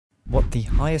what the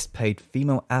highest paid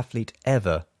female athlete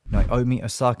ever, Naomi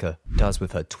Osaka, does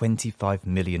with her $25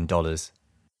 million.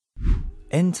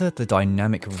 Enter the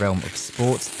dynamic realm of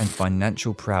sports and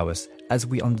financial prowess as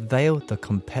we unveil the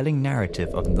compelling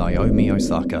narrative of Naomi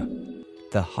Osaka,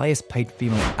 the highest paid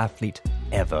female athlete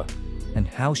ever, and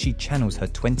how she channels her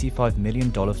 $25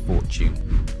 million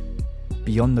fortune.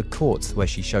 Beyond the courts where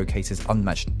she showcases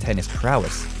unmatched tennis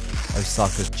prowess,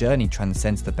 Osaka's journey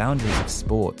transcends the boundaries of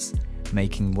sports,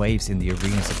 making waves in the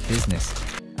arenas of business,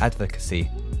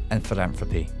 advocacy, and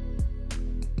philanthropy.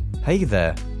 Hey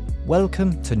there!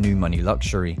 Welcome to New Money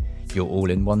Luxury, your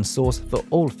all-in-one source for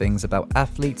all things about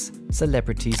athletes,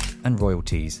 celebrities, and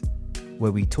royalties,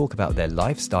 where we talk about their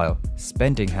lifestyle,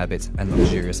 spending habits, and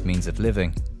luxurious means of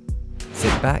living.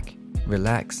 Sit back,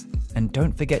 relax, and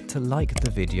don't forget to like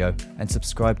the video and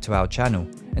subscribe to our channel,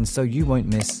 and so you won't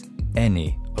miss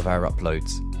any of our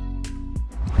uploads.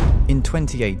 In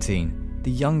 2018, the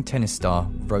young tennis star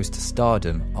rose to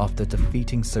stardom after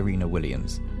defeating Serena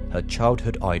Williams, her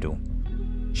childhood idol.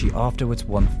 She afterwards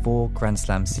won 4 Grand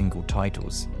Slam single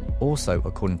titles. Also,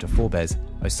 according to Forbes,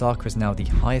 Osaka is now the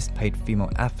highest paid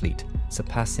female athlete,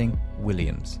 surpassing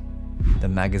Williams. The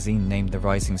magazine named the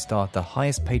rising star the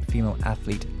highest paid female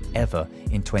athlete ever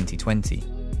in 2020.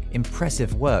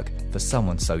 Impressive work for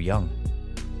someone so young.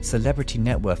 Celebrity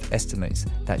Net Worth estimates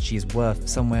that she is worth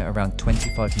somewhere around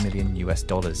 $25 million.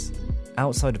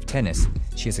 Outside of tennis,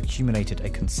 she has accumulated a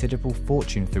considerable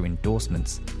fortune through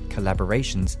endorsements,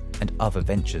 collaborations, and other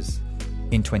ventures.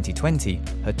 In 2020,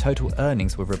 her total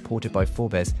earnings were reported by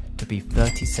Forbes to be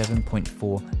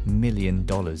 $37.4 million.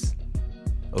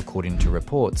 According to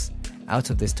reports, out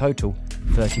of this total,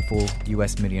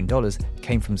 $34 million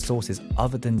came from sources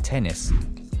other than tennis,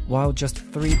 while just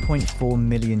 $3.4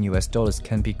 million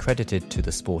can be credited to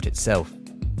the sport itself.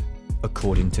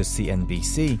 According to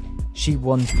CNBC, she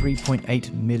won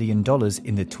 $3.8 million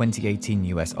in the 2018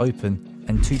 US Open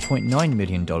and $2.9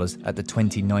 million at the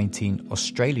 2019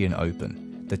 Australian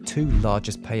Open, the 2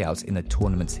 largest payouts in the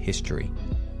tournament's history.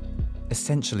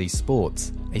 Essentially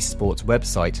Sports, a sports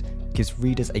website, gives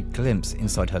readers a glimpse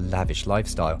inside her lavish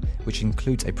lifestyle, which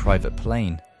includes a private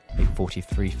plane, a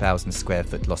 43,000 square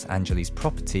foot Los Angeles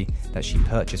property that she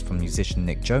purchased from musician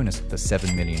Nick Jonas for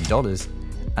 $7 million,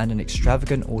 and an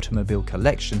extravagant automobile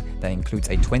collection that includes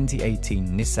a 2018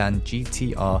 Nissan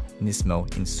GT-R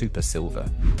Nismo in super silver.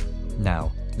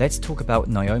 Now, let's talk about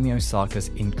Naomi Osaka's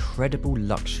incredible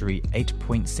luxury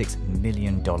 $8.6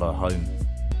 million home.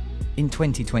 In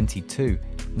 2022,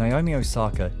 Naomi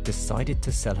Osaka decided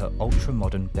to sell her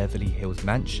ultra-modern Beverly Hills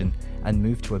mansion and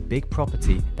move to a big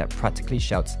property that practically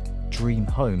shouts "Dream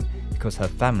Home" because her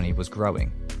family was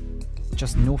growing.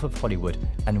 Just north of Hollywood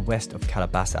and west of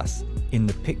Calabasas, in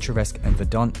the picturesque and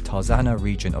verdant Tarzana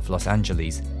region of Los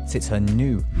Angeles, sits her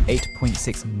new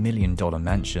 $8.6 million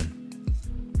mansion.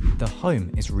 The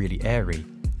home is really airy,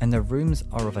 and the rooms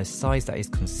are of a size that is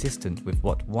consistent with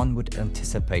what one would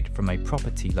anticipate from a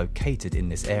property located in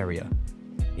this area.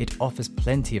 It offers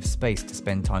plenty of space to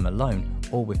spend time alone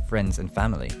or with friends and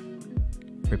family.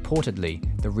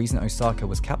 Reportedly, the reason Osaka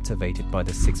was captivated by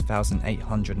the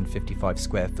 6,855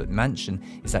 square foot mansion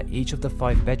is that each of the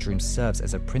 5 bedrooms serves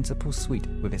as a principal suite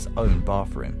with its own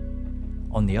bathroom.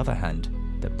 On the other hand,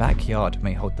 the backyard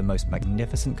may hold the most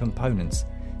magnificent components,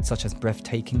 such as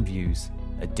breathtaking views.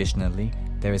 Additionally,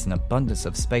 there is an abundance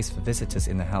of space for visitors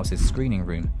in the house's screening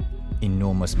room,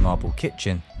 enormous marble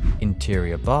kitchen,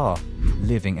 interior bar,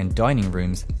 living and dining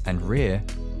rooms, and rear,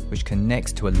 which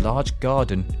connects to a large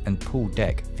garden and pool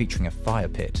deck featuring a fire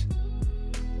pit.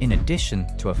 In addition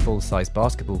to a full-size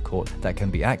basketball court that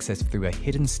can be accessed through a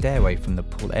hidden stairway from the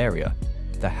pool area,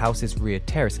 the house's rear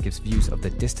terrace gives views of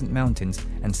the distant mountains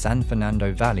and San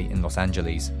Fernando Valley in Los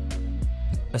Angeles.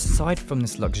 Aside from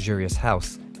this luxurious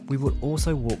house, we will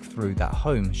also walk through that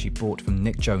home she bought from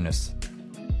Nick Jonas.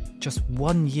 Just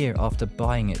 1 year after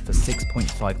buying it for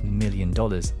 $6.5 million,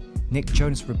 Nick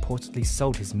Jonas reportedly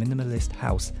sold his minimalist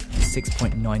house for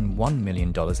 $6.91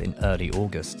 million in early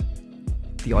August.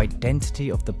 The identity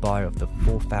of the buyer of the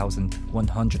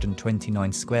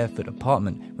 4,129 square foot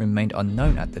apartment remained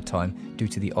unknown at the time due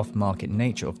to the off-market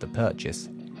nature of the purchase,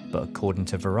 but according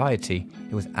to Variety,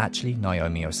 it was actually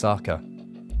Naomi Osaka.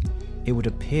 It would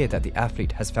appear that the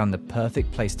athlete has found the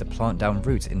perfect place to plant down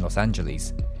roots in Los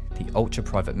Angeles, the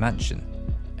ultra-private mansion.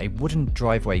 A wooden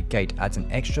driveway gate adds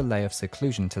an extra layer of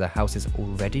seclusion to the house's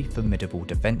already formidable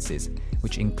defences,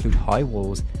 which include high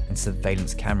walls and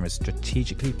surveillance cameras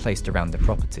strategically placed around the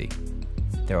property.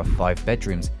 There are 5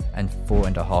 bedrooms and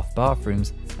 4.5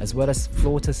 bathrooms, as well as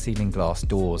floor-to-ceiling glass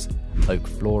doors, oak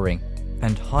flooring,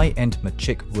 and high-end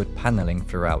machick wood panelling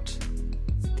throughout.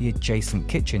 The adjacent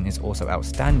kitchen is also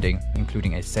outstanding,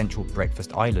 including a central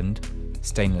breakfast island,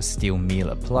 stainless steel meal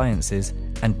appliances,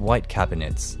 and white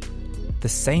cabinets. The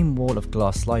same wall of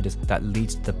glass sliders that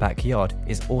leads to the backyard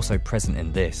is also present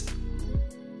in this.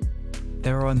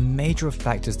 There are a major of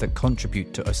factors that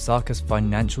contribute to Osaka's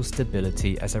financial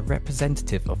stability as a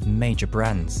representative of major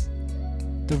brands.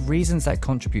 The reasons that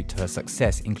contribute to her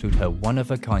success include her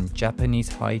one-of-a-kind Japanese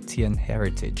Haitian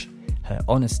heritage, her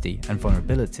honesty and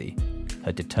vulnerability,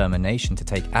 her determination to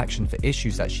take action for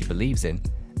issues that she believes in,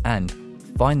 and,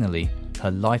 finally,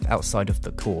 her life outside of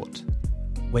the court.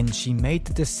 When she made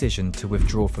the decision to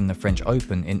withdraw from the French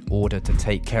Open in order to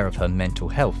take care of her mental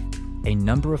health, a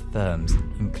number of firms,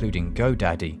 including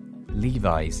GoDaddy,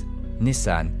 Levi's,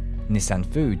 Nissan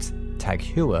Foods, Tag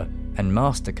Heuer, and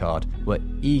MasterCard, were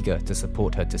eager to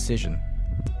support her decision.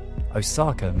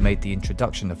 Osaka made the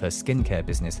introduction of her skincare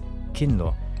business,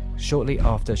 Kinlaw, shortly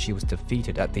after she was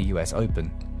defeated at the US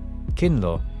Open.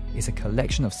 Kinlaw is a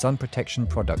collection of sun protection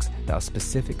products that are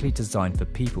specifically designed for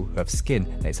people who have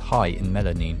skin that is high in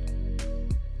melanin.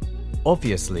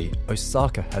 Obviously,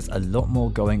 Osaka has a lot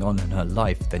more going on in her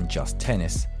life than just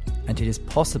tennis, and it is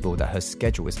possible that her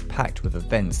schedule is packed with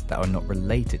events that are not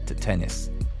related to tennis.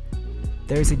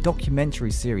 There is a documentary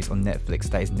series on Netflix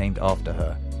that is named after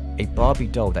her, a Barbie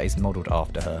doll that is modelled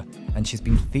after her, and she's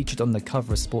been featured on the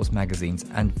cover of sports magazines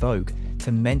and Vogue,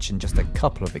 to mention just a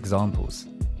couple of examples.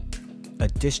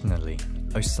 Additionally,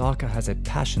 Osaka has a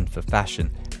passion for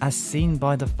fashion, as seen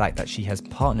by the fact that she has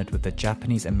partnered with the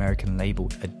Japanese-American label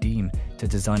Adeem to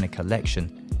design a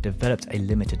collection, developed a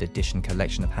limited edition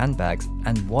collection of handbags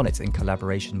and wallets in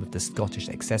collaboration with the Scottish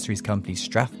accessories company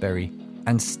Strathberry,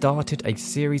 and started a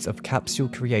series of capsule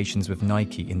creations with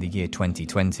Nike in the year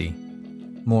 2020.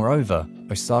 Moreover,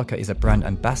 Osaka is a brand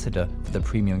ambassador for the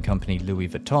premium company Louis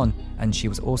Vuitton, and she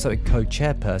was also a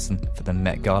co-chairperson for the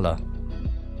Met Gala.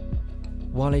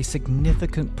 While a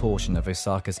significant portion of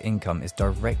Osaka's income is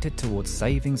directed towards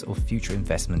savings or future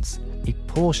investments, a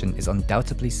portion is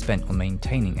undoubtedly spent on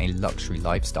maintaining a luxury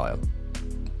lifestyle.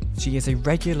 She is a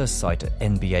regular sight at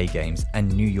NBA games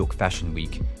and New York Fashion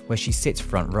Week, where she sits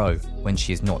front row when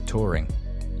she is not touring.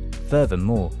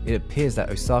 Furthermore, it appears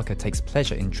that Osaka takes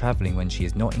pleasure in travelling when she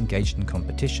is not engaged in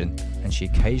competition, and she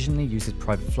occasionally uses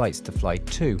private flights to fly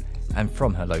to and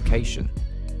from her location.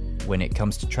 When it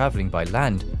comes to travelling by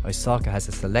land, Osaka has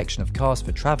a selection of cars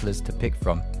for travellers to pick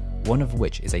from, one of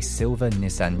which is a silver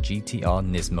Nissan GT-R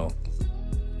Nismo.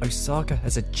 Osaka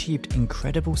has achieved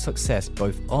incredible success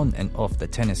both on and off the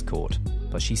tennis court,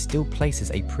 but she still places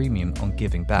a premium on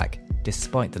giving back,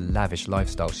 despite the lavish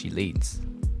lifestyle she leads.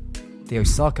 The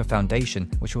Osaka Foundation,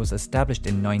 which was established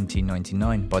in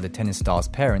 1999 by the tennis star's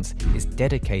parents, is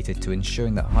dedicated to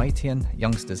ensuring that Haitian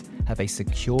youngsters have a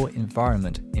secure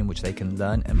environment in which they can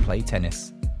learn and play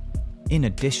tennis. In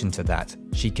addition to that,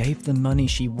 she gave the money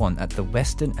she won at the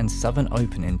Western and Southern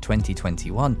Open in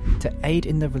 2021 to aid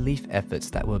in the relief efforts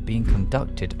that were being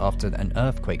conducted after an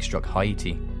earthquake struck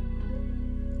Haiti.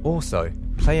 Also,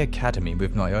 Play Academy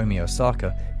with Naomi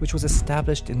Osaka, which was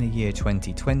established in the year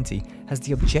 2020, has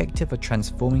the objective of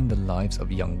transforming the lives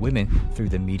of young women through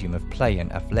the medium of play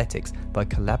and athletics by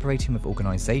collaborating with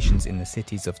organizations in the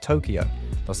cities of Tokyo,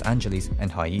 Los Angeles,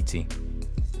 and Haiti.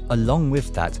 Along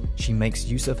with that, she makes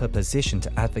use of her position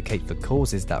to advocate for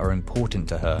causes that are important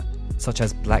to her, such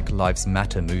as Black Lives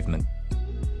Matter movement.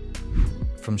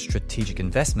 From strategic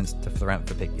investments to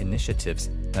philanthropic initiatives,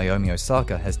 Naomi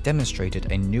Osaka has demonstrated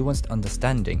a nuanced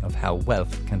understanding of how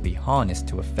wealth can be harnessed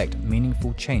to effect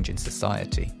meaningful change in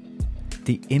society.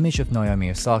 The image of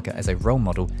Naomi Osaka as a role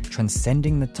model,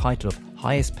 transcending the title of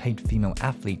highest paid female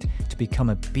athlete to become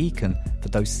a beacon for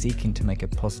those seeking to make a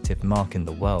positive mark in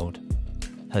the world.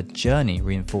 Her journey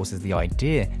reinforces the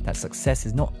idea that success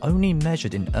is not only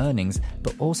measured in earnings,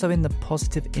 but also in the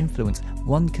positive influence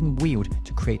one can wield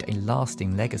to create a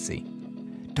lasting legacy.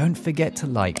 Don't forget to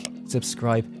like,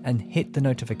 subscribe, and hit the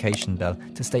notification bell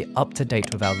to stay up to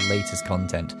date with our latest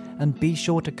content, and be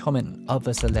sure to comment on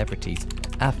other celebrities,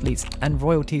 athletes, and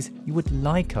royalties you would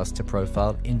like us to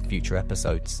profile in future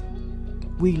episodes.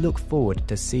 We look forward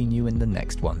to seeing you in the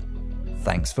next one.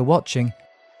 Thanks for watching,